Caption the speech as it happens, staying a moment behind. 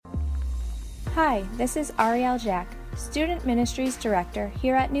Hi, this is Ariel Jack, Student Ministries Director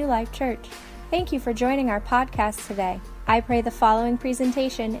here at New Life Church. Thank you for joining our podcast today. I pray the following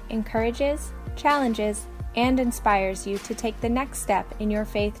presentation encourages, challenges, and inspires you to take the next step in your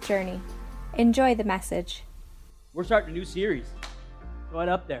faith journey. Enjoy the message. We're starting a new series. Go ahead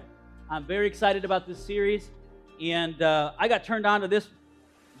up there. I'm very excited about this series, and I got turned on to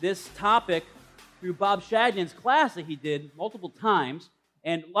this topic through Bob Shagnan's class that he did multiple times.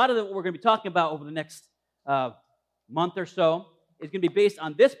 And a lot of what we're going to be talking about over the next month or so is going to be based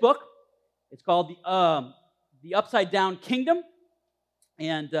on this book. It's called The Upside Down Kingdom,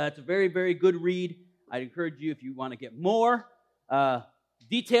 and it's a very, very good read. I'd encourage you, if you want to get more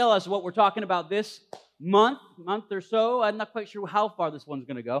detail as to what we're talking about this month or so. I'm not quite sure how far this one's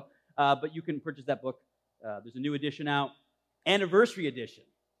going to go, but you can purchase that book. There's a new edition out, anniversary edition.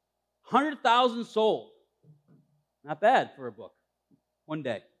 100,000 sold. Not bad for a book. One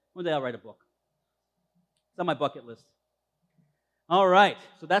day I'll write a book. It's on my bucket list. All right,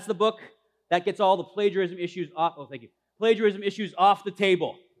 so that's the book. That gets all the plagiarism issues off. Oh, thank you. Plagiarism issues off the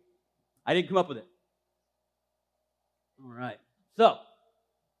table. I didn't come up with it. All right, so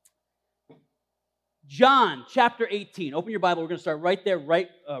John chapter 18. Open your Bible. We're going to start right there, right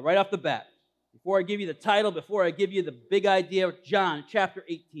off the bat. Before I give you the title, before I give you the big idea, John chapter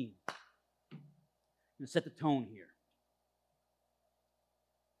 18. I'm going to set the tone here.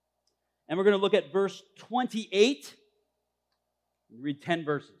 And we're going to look at verse 28. Read 10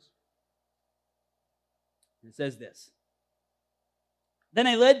 verses. It says this. Then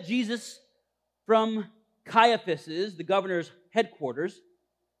I led Jesus from Caiaphas, the governor's headquarters.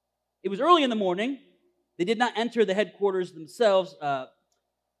 It was early in the morning. They did not enter the headquarters themselves.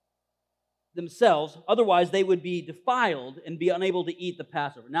 Otherwise, they would be defiled and be unable to eat the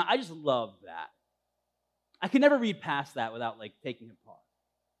Passover. Now, I just love that. I can never read past that without taking a pause.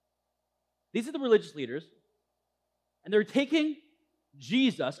 These are the religious leaders, and they're taking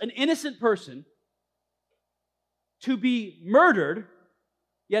Jesus, an innocent person, to be murdered,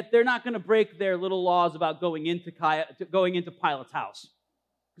 yet they're not going to break their little laws about going into Pilate's house.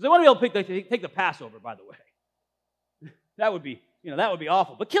 Because they want to be able to take the Passover, by the way. That would be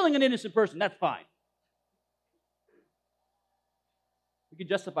awful. But killing an innocent person, that's fine. We can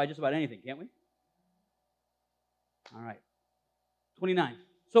justify just about anything, can't we? All right. 29.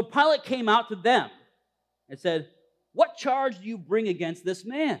 So Pilate came out to them and said, "What charge do you bring against this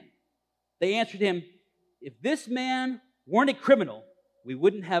man?" They answered him, "If this man weren't a criminal, we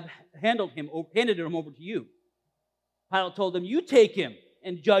wouldn't have handed him over to you." Pilate told them, "You take him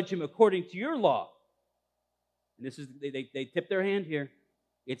and judge him according to your law." And this is they tip their hand here.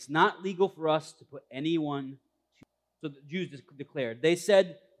 It's not legal for us to put anyone to. So the Jews declared. They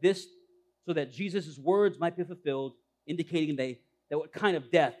said this so that Jesus' words might be fulfilled, indicating that what kind of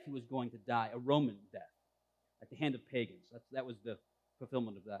death he was going to die, a Roman death, at the hand of pagans. That was the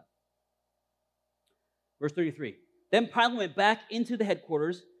fulfillment of that. Verse 33. Then Pilate went back into the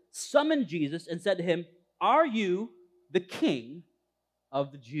headquarters, summoned Jesus, and said to him, "Are you the king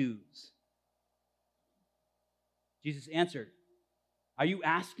of the Jews?" Jesus answered, "Are you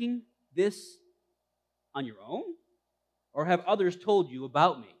asking this on your own, or have others told you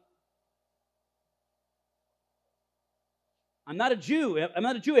about me?" I'm not a Jew,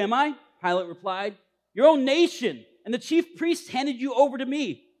 am I? Pilate replied. "Your own nation and the chief priests handed you over to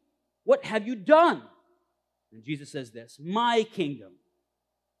me. What have you done?" And Jesus says this, "My kingdom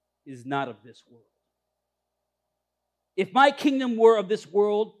is not of this world. If my kingdom were of this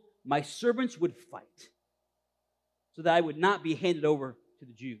world, my servants would fight, so that I would not be handed over to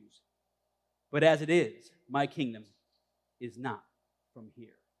the Jews. But as it is, my kingdom is not from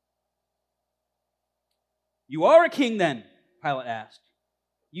here." "You are a king then?" Pilate asked.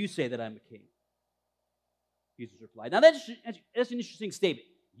 "You say that I'm a king." Jesus replied. Now that's an interesting statement.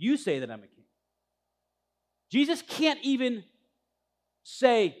 You say that I'm a king. Jesus can't even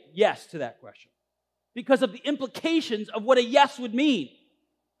say yes to that question because of the implications of what a yes would mean.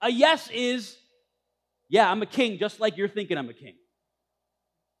 A yes is, yeah, I'm a king, just like you're thinking I'm a king.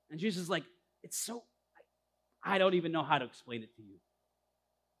 And Jesus is like, I don't even know how to explain it to you.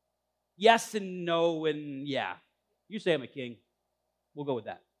 Yes and no and yeah. You say I'm a king. We'll go with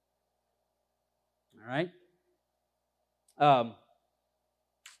that. All right?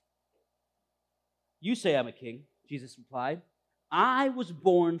 "You say I'm a king," Jesus replied. "I was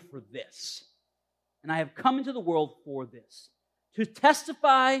born for this, and I have come into the world for this, to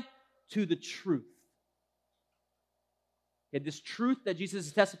testify to the truth." Okay, this truth that Jesus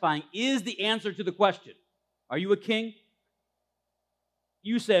is testifying is the answer to the question. Are you a king?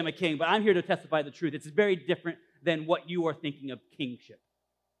 You say I'm a king, but I'm here to testify the truth. It's very different than what you are thinking of kingship.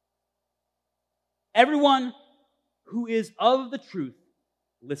 Everyone who is of the truth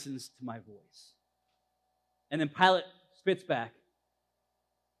listens to my voice. And then Pilate spits back,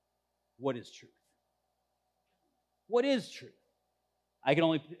 what is truth? What is truth? I can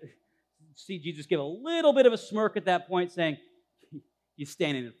only see Jesus give a little bit of a smirk at that point, saying, he's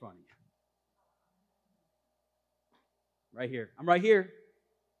standing in front of you. Right here. I'm right here.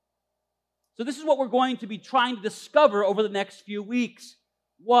 So this is what we're going to be trying to discover over the next few weeks.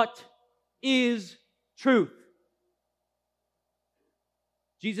 What is truth?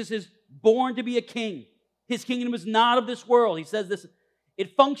 Jesus is born to be a king. His kingdom is not of this world. He says this,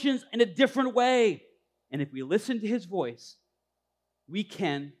 it functions in a different way. And if we listen to his voice, we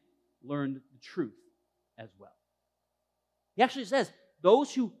can learn the truth as well. He actually says,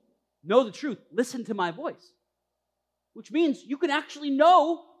 those who know the truth, listen to my voice. Which means you can actually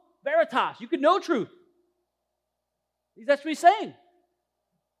know veritas. You can know truth. That's what he's saying.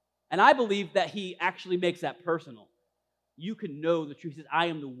 And I believe that he actually makes that personal. You can know the truth. He says, I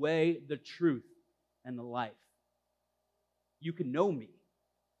am the way, the truth, and the life. You can know me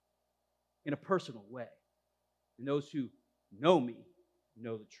in a personal way. And those who know me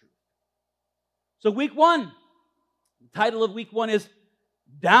know the truth. So week 1, the title of week 1 is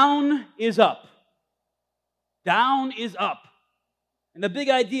Down is Up. Down is up. And the big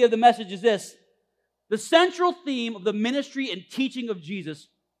idea of the message is this. The central theme of the ministry and teaching of Jesus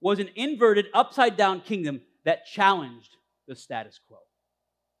was an inverted, upside-down kingdom that challenged the status quo.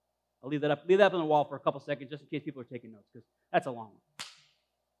 I'll leave that up on the wall for a couple seconds just in case people are taking notes, because that's a long one.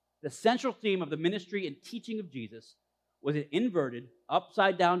 The central theme of the ministry and teaching of Jesus was an inverted,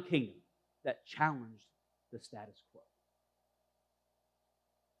 upside-down kingdom that challenged the status quo.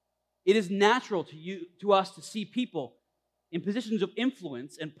 It is natural to us to see people in positions of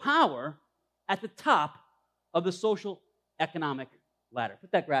influence and power at the top of the social economic ladder.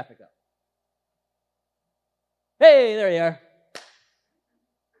 Put that graphic up. Hey, there you are.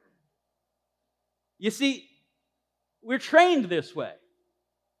 You see, we're trained this way.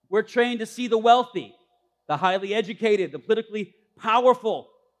 We're trained to see the wealthy, the highly educated, the politically powerful,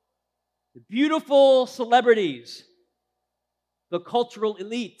 the beautiful celebrities, the cultural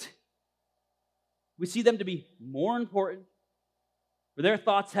elite. We see them to be more important, for their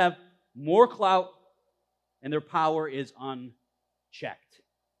thoughts have more clout, and their power is unchecked.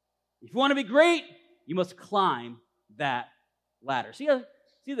 If you want to be great, you must climb that ladder. See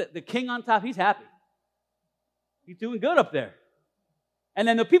the king on top? He's happy. He's doing good up there. And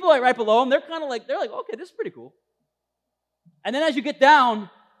then the people right below him, they're like, okay, this is pretty cool. And then as you get down,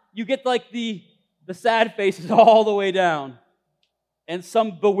 you get like the sad faces all the way down, and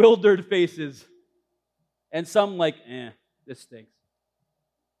some bewildered faces. And some like, this stinks.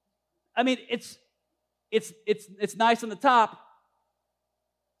 I mean, it's nice on the top,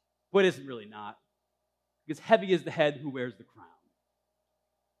 but it's really not. Because heavy is the head who wears the crown.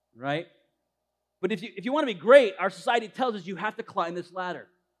 Right? But if you want to be great, our society tells us you have to climb this ladder.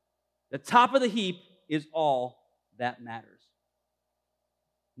 The top of the heap is all that matters.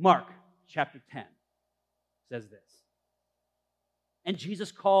 Mark chapter 10 says this. And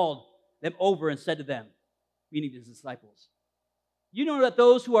Jesus called them over and said to them, meaning his disciples, you know that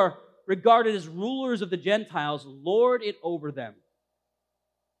those who are regarded as rulers of the Gentiles lord it over them.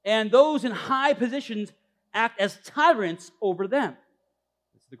 And those in high positions act as tyrants over them.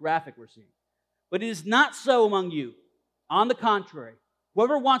 This is the graphic we're seeing. But it is not so among you. On the contrary,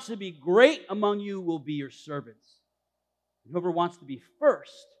 whoever wants to be great among you will be your servants. And whoever wants to be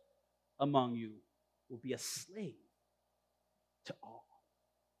first among you will be a slave to all.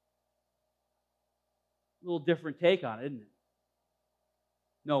 A little different take on it, isn't it?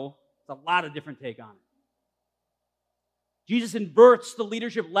 No, it's a lot of different take on it. Jesus inverts the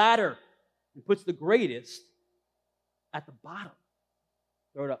leadership ladder and puts the greatest at the bottom.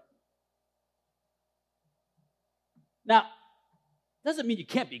 Throw it up. Now, doesn't mean you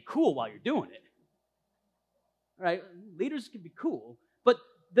can't be cool while you're doing it. All right? Leaders can be cool, but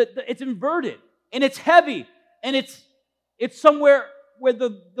it's inverted, and it's heavy, and it's somewhere where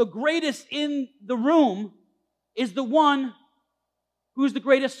the greatest in the room is the one who's the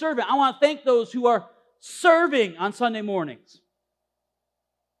greatest servant. I want to thank those who are serving on Sunday mornings.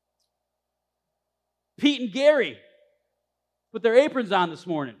 Pete and Gary put their aprons on this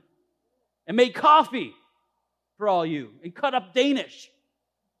morning and made coffee for all you and cut up Danish.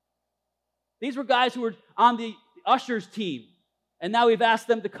 These were guys who were on the ushers team, and now we've asked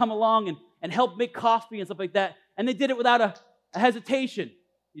them to come along and help make coffee and stuff like that, and they did it without a hesitation.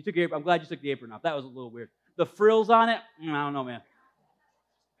 I'm glad you took the apron off. That was a little weird. The frills on it, I don't know, man.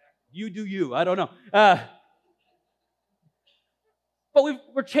 You do you. I don't know. But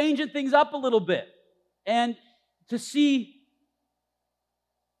we're changing things up a little bit. And to see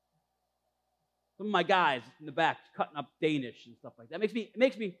some of my guys in the back cutting up Danish and stuff like that, it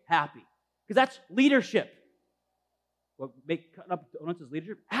makes me happy. Because that's leadership. What, cutting up donuts is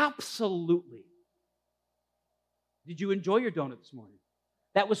leadership? Absolutely. Did you enjoy your donut this morning?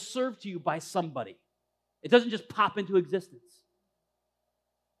 That was served to you by somebody. It doesn't just pop into existence.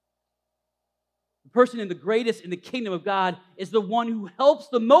 The person in the greatest in the kingdom of God is the one who helps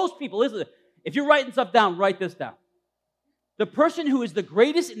the most people. Listen, if you're writing stuff down, write this down. The person who is the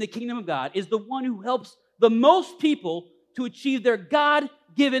greatest in the kingdom of God is the one who helps the most people to achieve their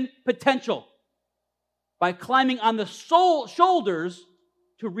God-given potential by climbing on the shoulders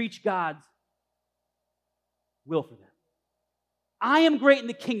to reach God's will for them. I am great in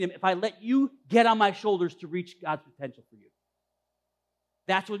the kingdom if I let you get on my shoulders to reach God's potential for you.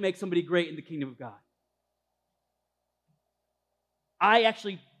 That's what makes somebody great in the kingdom of God. I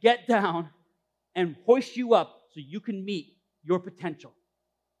actually get down and hoist you up so you can meet your potential.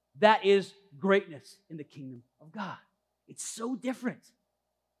 That is greatness in the kingdom of God. It's so different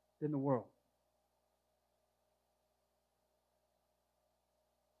than the world.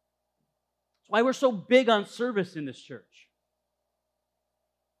 That's why we're so big on service in this church.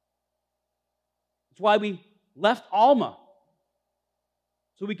 That's why we left Alma,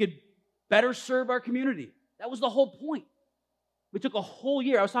 so we could better serve our community. That was the whole point. We took a whole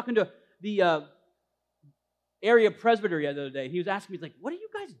year. I was talking to the area presbyter the other day. He was asking me, he's like, what are you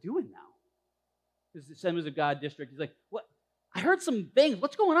guys doing now? Because the Assemblies of God district. He's like, what? I heard some things.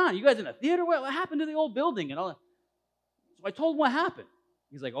 What's going on? You guys in a theater? What happened to the old building and all that? So I told him what happened.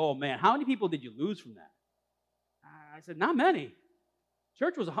 He's like, oh man, how many people did you lose from that? I said, not many.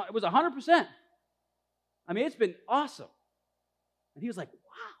 Church was 100%. I mean, it's been awesome. And he was like,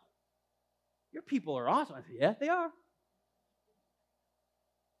 wow, your people are awesome. I said, yeah, they are.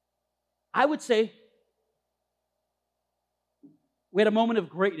 I would say we had a moment of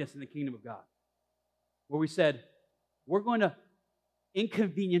greatness in the kingdom of God where we said, we're going to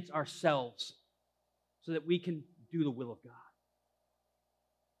inconvenience ourselves so that we can do the will of God.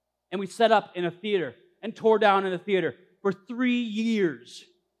 And we set up in a theater and tore down in a theater for 3 years.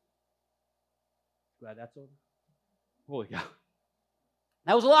 Glad that's over. Holy cow.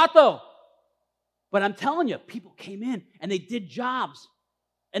 That was a lot, though. But I'm telling you, people came in and they did jobs.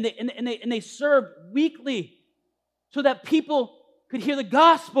 And they served weekly so that people could hear the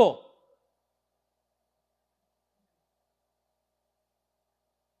gospel.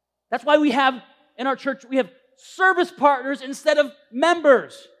 That's why we have, in our church, we have service partners instead of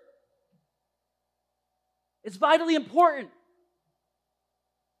members. It's vitally important.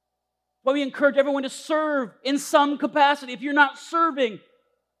 That's why we encourage everyone to serve in some capacity. If you're not serving,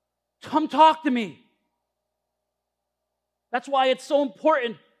 come talk to me. That's why it's so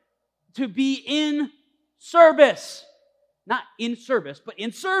important to be in service. Not in service, but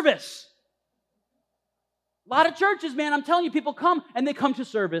in service. A lot of churches, man, I'm telling you, people come and they come to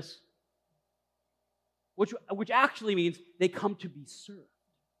service, which actually means they come to be served.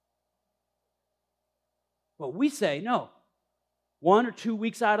 But we say, no, 1 or 2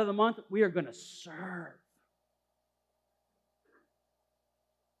 weeks out of the month, we are going to serve.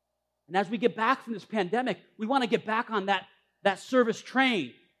 And as we get back from this pandemic, we want to get back on that service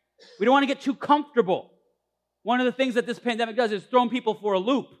train. We don't want to get too comfortable. One of the things that this pandemic does is throw people for a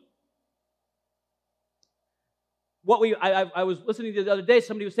loop. I was listening to the other day,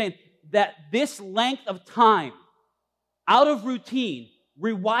 somebody was saying that this length of time out of routine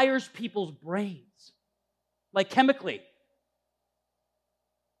rewires people's brains, like chemically.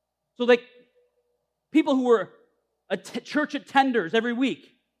 So like people who were church attenders every week,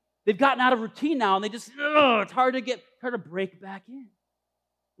 they've gotten out of routine now and they just, it's hard to break back in.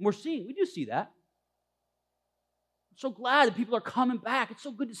 And we do see that. I'm so glad that people are coming back. It's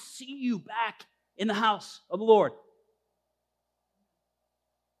so good to see you back in the house of the Lord.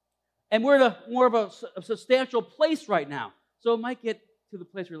 And we're in more of a substantial place right now. So it might get to the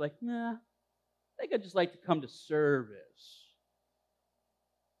place where you're like, nah, I think I'd just like to come to service.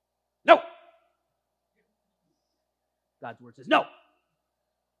 No! God's word says no.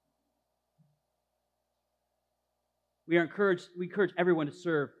 We encourage everyone to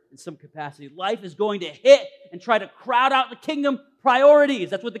serve in some capacity. Life is going to hit and try to crowd out the kingdom priorities.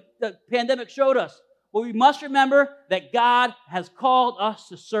 That's what the pandemic showed us. But we must remember that God has called us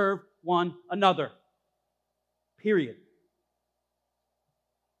to serve one another. Period.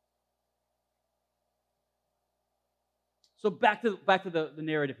 So back to the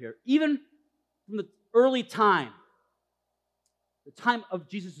narrative here. Even from the early time, the time of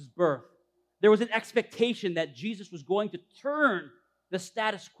Jesus' birth, there was an expectation that Jesus was going to turn the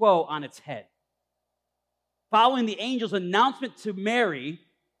status quo on its head. following the angel's announcement to Mary,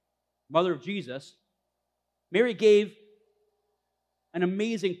 mother of Jesus, Mary gave an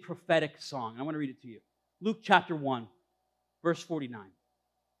amazing prophetic song. I want to read it to you. Luke chapter 1, verse 49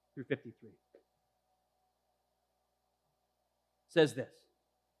 through 53. It says this,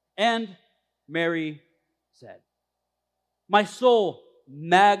 "And Mary said, 'My soul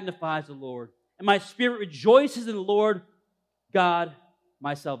magnifies the Lord, and my spirit rejoices in the Lord God,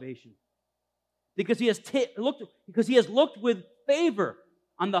 my salvation. Because he has looked with favor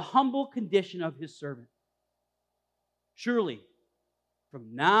on the humble condition of his servant. Surely,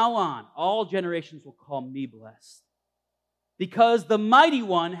 from now on, all generations will call me blessed, because the Mighty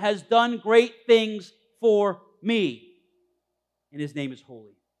One has done great things for me, and his name is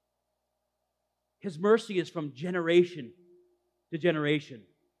holy. His mercy is from generation to generation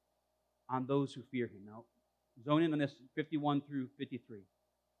on those who fear him.'" Now, zone in on this 51 through 53.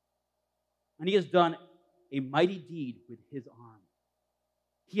 "And he has done a mighty deed with his arm.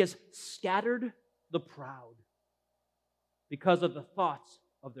 He has scattered the proud because of the thoughts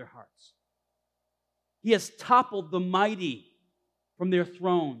of their hearts. He has toppled the mighty from their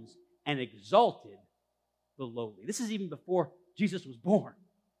thrones and exalted the lowly." This is even before Jesus was born.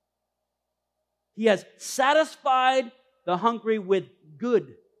 "He has satisfied the hungry with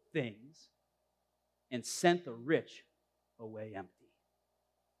good things and sent the rich away empty."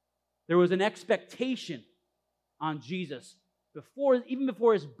 There was an expectation on Jesus even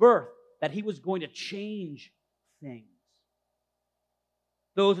before his birth that he was going to change things.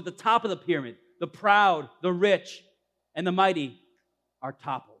 Those at the top of the pyramid, the proud, the rich, and the mighty, are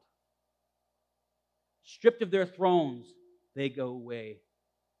toppled. Stripped of their thrones, they go away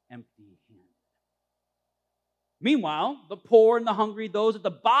empty-handed. Meanwhile, the poor and the hungry, those at the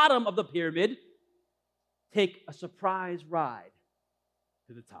bottom of the pyramid, take a surprise ride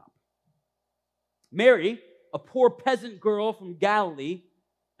to the top. Mary, a poor peasant girl from Galilee,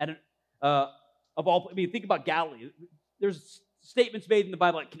 think about Galilee. There's statements made in the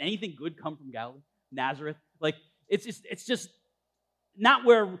Bible like, can anything good come from Galilee? Nazareth? Like, it's just not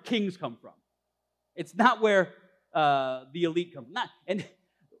where kings come from. It's not where the elite come from. And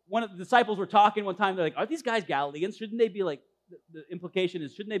one of the disciples were talking one time, they're like, are these guys Galileans? Shouldn't they be like, the implication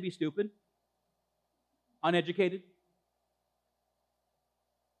is, shouldn't they be stupid? Uneducated?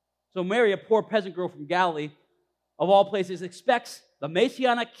 So Mary, a poor peasant girl from Galilee, of all places, expects the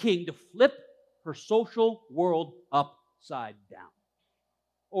Messianic king to flip her social world upside down.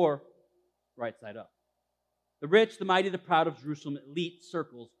 Or right side up. The rich, the mighty, the proud of Jerusalem elite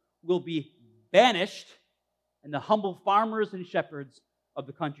circles will be banished, and the humble farmers and shepherds of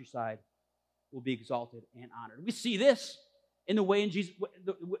the countryside will be exalted and honored. We see this in the way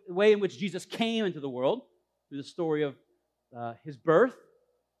in which Jesus came into the world, through the story of his birth,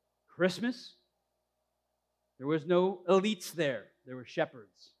 Christmas. There was no elites there. There were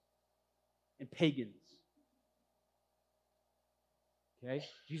shepherds and pagans. Okay?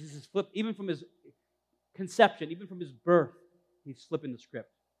 Jesus is flipped, even from his conception, even from his birth, he's flipping the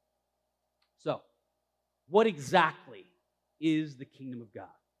script. So, what exactly is the kingdom of God?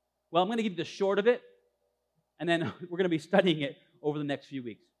 Well, I'm going to give you the short of it, and then we're going to be studying it over the next few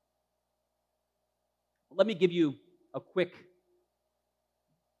weeks. Let me give you a quick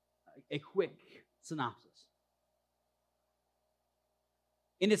synopsis.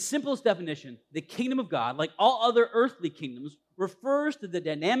 In its simplest definition, the kingdom of God, like all other earthly kingdoms, refers to the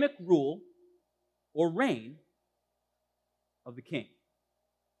dynamic rule or reign of the king,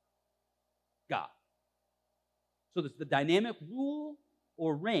 God. So it's the dynamic rule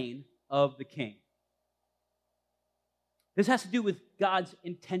or reign of the king. This has to do with God's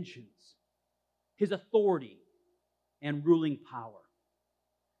intentions, his authority, and ruling power.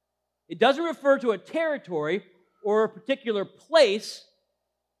 It doesn't refer to a territory or a particular place,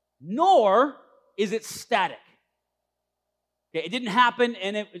 nor is it static. Okay, it didn't happen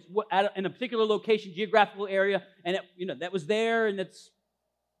in a particular location, geographical area, and that was there, and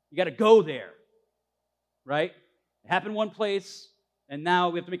you got to go there, right? It happened one place, and now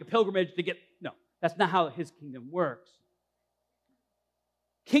we have to make a pilgrimage to get. No, that's not how his kingdom works.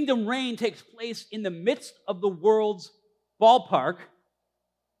 Kingdom reign takes place in the midst of the world's ballpark,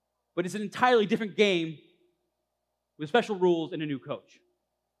 but it's an entirely different game with special rules and a new coach.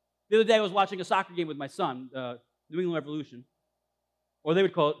 The other day I was watching a soccer game with my son, New England Revolution, or they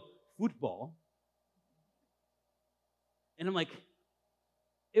would call it football. And I'm like,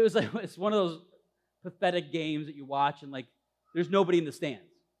 it's one of those pathetic games that you watch and there's nobody in the stands.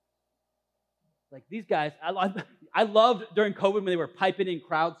 Like these guys, I loved during COVID when they were piping in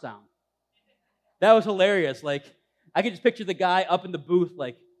crowd sound. That was hilarious. I could just picture the guy up in the booth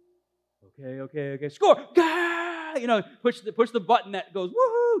okay, score, go! push the button that goes,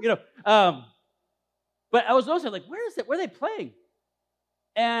 woohoo, But I was also like, where are they playing?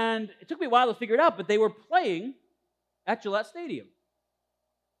 And it took me a while to figure it out, but they were playing at Gillette Stadium.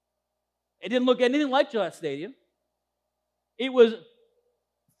 It didn't look anything like Gillette Stadium. It was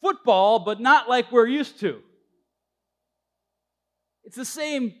football, but not like we're used to. It's the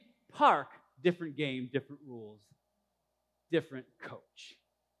same park, different game, different rules, different coach.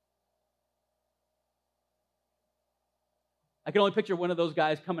 I can only picture one of those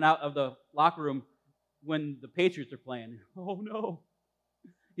guys coming out of the locker room when the Patriots are playing. Oh, no.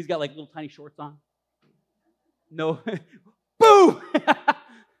 He's got like little tiny shorts on. No. Boo!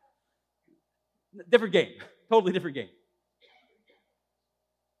 Different game. Totally different game.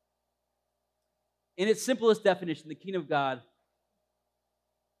 In its simplest definition, the kingdom of God,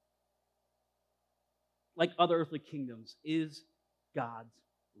 like other earthly kingdoms, is God's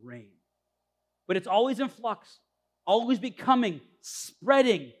reign. But it's always in flux, always becoming,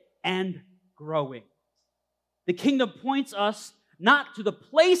 spreading, and growing. The kingdom points us not to the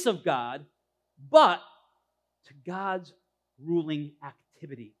place of God, but to God's ruling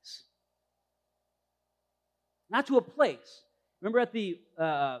activities. Not to a place. Remember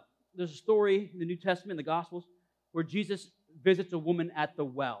there's a story in the New Testament, in the Gospels, where Jesus visits a woman at the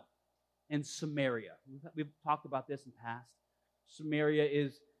well in Samaria. We've talked about this in the past.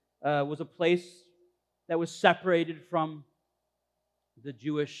 Samaria was a place that was separated from the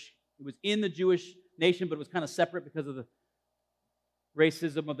Jewish. It was in the Jewish nation, but it was kind of separate because of the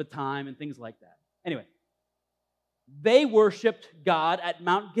racism of the time and things like that. Anyway, they worshipped God at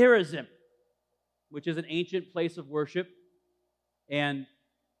Mount Gerizim, which is an ancient place of worship, and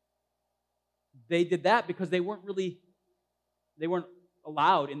they did that because they weren't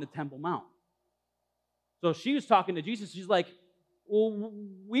allowed in the Temple Mount. So she was talking to Jesus. She's like, well,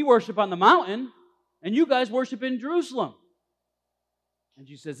 we worship on the mountain, and you guys worship in Jerusalem. And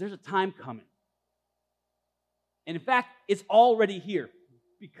she says, there's a time coming. And in fact, it's already here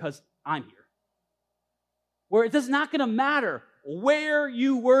because I'm here. Where it is not going to matter where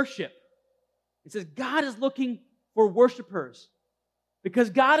you worship. It says God is looking for worshipers. Because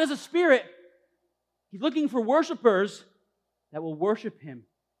God is a spirit, He's looking for worshipers that will worship Him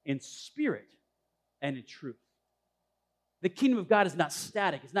in spirit and in truth. The kingdom of God is not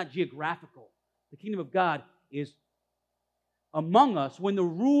static. It's not geographical. The kingdom of God is among us when the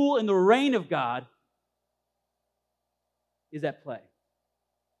rule and the reign of God is at play.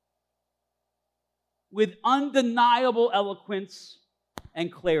 With undeniable eloquence and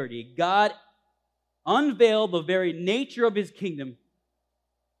clarity, God unveiled the very nature of His kingdom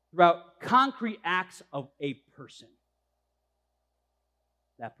throughout concrete acts of a person.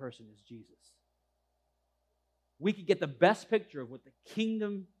 That person is Jesus. We could get the best picture of what the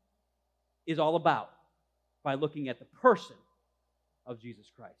kingdom is all about by looking at the person of Jesus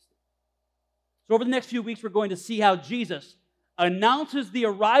Christ. So over the next few weeks, we're going to see how Jesus announces the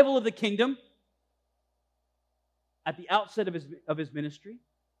arrival of the kingdom at the outset of his ministry,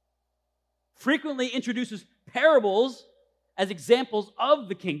 frequently introduces parables as examples of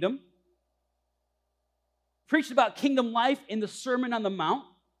the kingdom, preached about kingdom life in the Sermon on the Mount.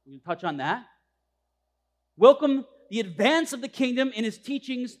 We can touch on that. Welcome the advance of the kingdom in his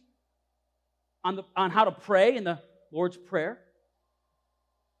teachings on how to pray in the Lord's Prayer.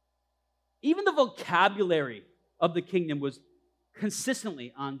 Even the vocabulary of the kingdom was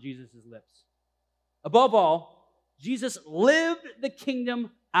consistently on Jesus' lips. Above all, Jesus lived the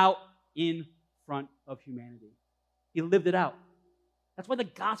kingdom out in front of humanity. He lived it out. That's why the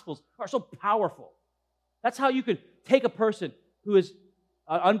Gospels are so powerful. That's how you could take a person who is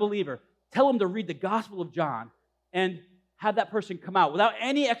an unbeliever, tell them to read the Gospel of John, and have that person come out without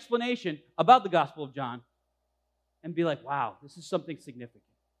any explanation about the Gospel of John and be like, wow, this is something significant.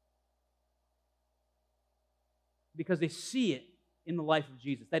 Because they see it in the life of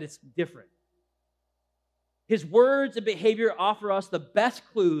Jesus, that it's different. His words and behavior offer us the best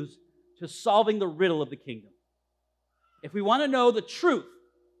clues to solving the riddle of the kingdom. If we want to know the truth,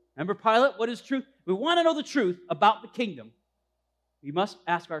 remember Pilate, what is truth? If we want to know the truth about the kingdom, we must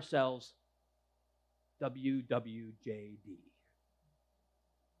ask ourselves, WWJD.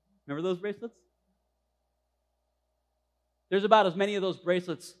 Remember those bracelets? There's about as many of those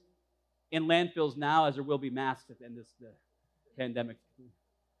bracelets in landfills now as there will be masks at the end of the pandemic.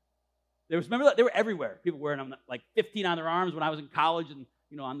 Remember that? They were everywhere. People wearing them, like 15 on their arms when I was in college and,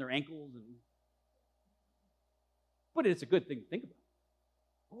 on their ankles. But it's a good thing to think about.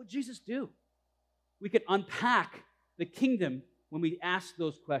 What would Jesus do? We could unpack the kingdom when we ask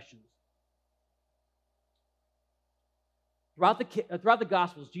those questions. Throughout the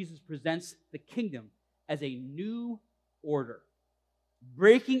Gospels, Jesus presents the kingdom as a new order,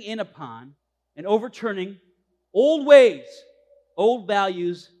 breaking in upon and overturning old ways, old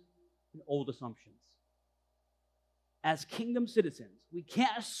values, and old assumptions. As kingdom citizens, we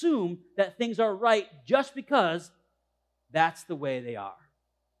can't assume that things are right just because that's the way they are.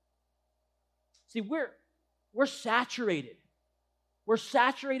 See, we're saturated. We're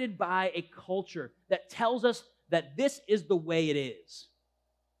saturated by a culture that tells us that this is the way it is.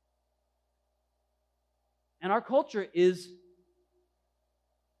 And our culture is,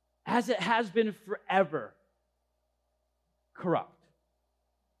 as it has been forever, corrupt.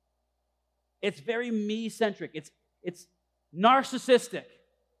 It's very me-centric. It's narcissistic.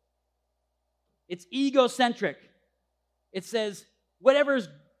 It's egocentric. It says, whatever is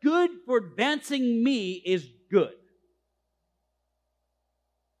good for advancing me is good.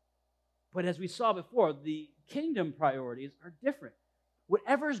 But as we saw before, the kingdom priorities are different.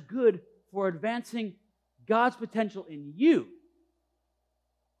 Whatever is good for advancing God's potential in you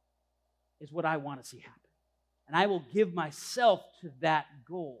is what I want to see happen. And I will give myself to that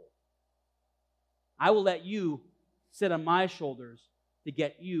goal. I will let you sit on my shoulders to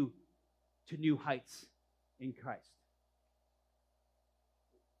get you to new heights in Christ.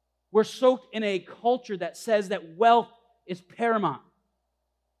 We're soaked in a culture that says that wealth is paramount.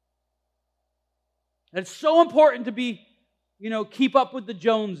 That it's so important to be, keep up with the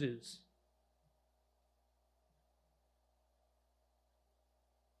Joneses.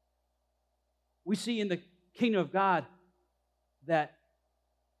 We see in the kingdom of God that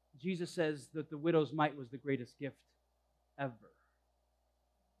Jesus says that the widow's mite was the greatest gift ever.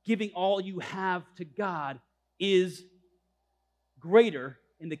 Giving all you have to God is greater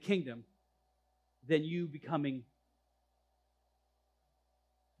in the kingdom than you becoming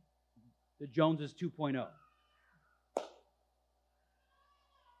the Joneses 2.0. It's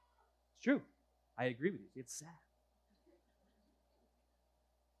true. I agree with you. It's sad.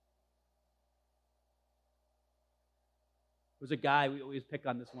 There was a guy, we always pick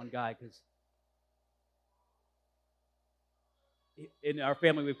on this one guy because in our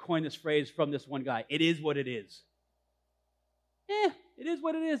family we've coined this phrase from this one guy. It is what it is. It is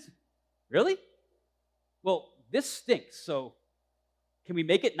what it is. Really? Well, this stinks, so can we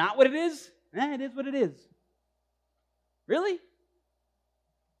make it not what it is? It is what it is. Really?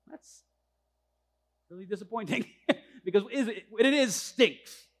 That's really disappointing because what it is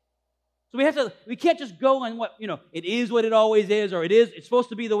stinks. So we can't just go on it is what it always is, or it's supposed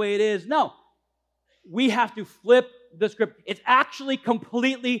to be the way it is. No. We have to flip the script. It's actually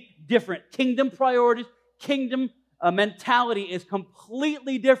completely different. Kingdom priorities, kingdom mentality is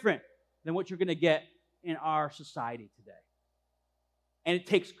completely different than what you're going to get in our society today. And it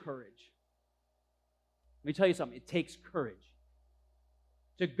takes courage. Let me tell you something. It takes courage.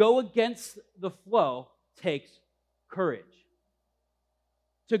 To go against the flow takes courage.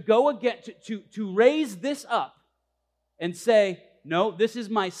 To go against, to raise this up and say, no, this is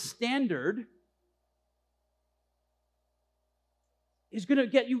my standard, is going to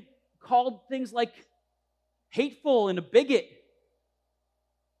get you called things like hateful and a bigot,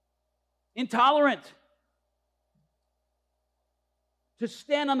 intolerant. To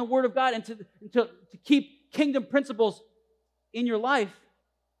stand on the Word of God and to keep kingdom principles in your life,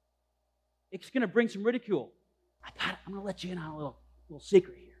 it's going to bring some ridicule. I'm going to let you in on a little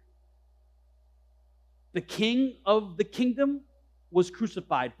secret here. The king of the kingdom was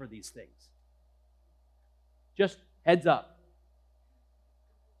crucified for these things. Just heads up.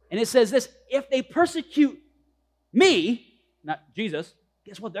 And it says this, if they persecute me, not Jesus,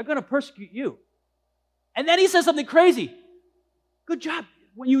 guess what? They're going to persecute you. And then he says something crazy. Good job.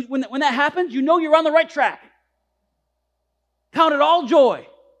 When that happens, you know you're on the right track. Count it all joy.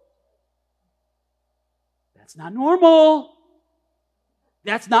 That's not normal.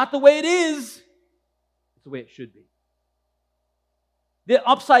 That's not the way it is. It's the way it should be. The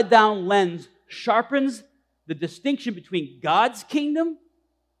upside-down lens sharpens the distinction between God's kingdom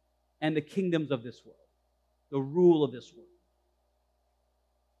and the kingdoms of this world, the rule of this world.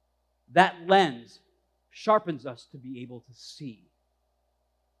 That lens sharpens us to be able to see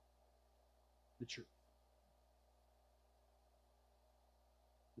the truth.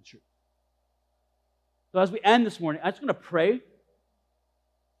 The truth. So as we end this morning, I'm just going to pray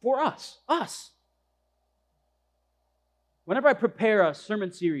for us. Whenever I prepare a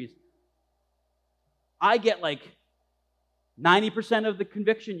sermon series, I get like 90% of the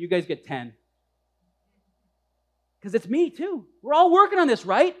conviction, you guys get 10. Because it's me too. We're all working on this,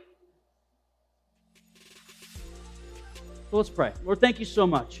 right? So let's pray. Lord, thank you so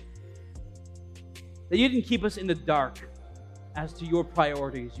much that you didn't keep us in the dark as to your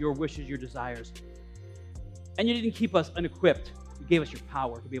priorities, your wishes, your desires. And you didn't keep us unequipped. You gave us your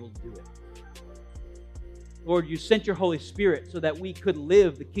power to be able to do it. Lord, you sent your Holy Spirit so that we could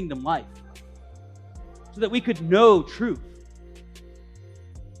live the kingdom life, so that we could know truth,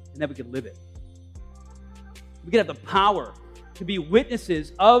 and that we could live it. We could have the power to be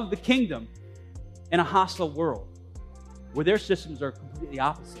witnesses of the kingdom in a hostile world where their systems are completely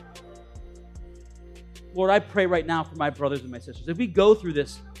opposite. Lord, I pray right now for my brothers and my sisters, as we go through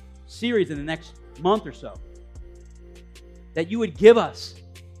this series in the next month or so, that you would give us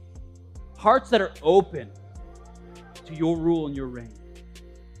hearts that are open to your rule and your reign.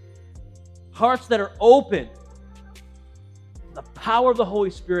 Hearts that are open to the power of the Holy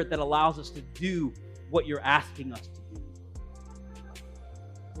Spirit that allows us to do what you're asking us to do.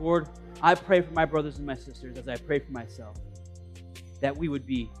 Lord, I pray for my brothers and my sisters as I pray for myself, that we would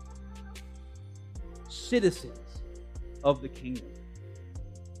be citizens of the kingdom.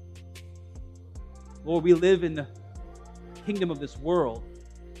 Lord, we live in the kingdom of this world,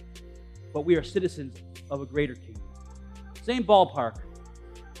 but we are citizens of a greater kingdom. Same ballpark,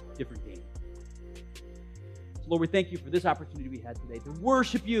 different game. So Lord, we thank you for this opportunity we had today to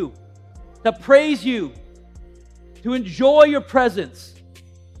worship you, to praise you, to enjoy your presence,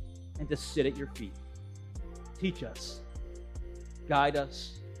 and to sit at your feet. Teach us, guide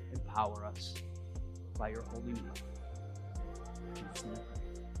us, empower us by your holy name.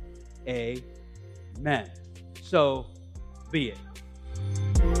 Amen. So be it.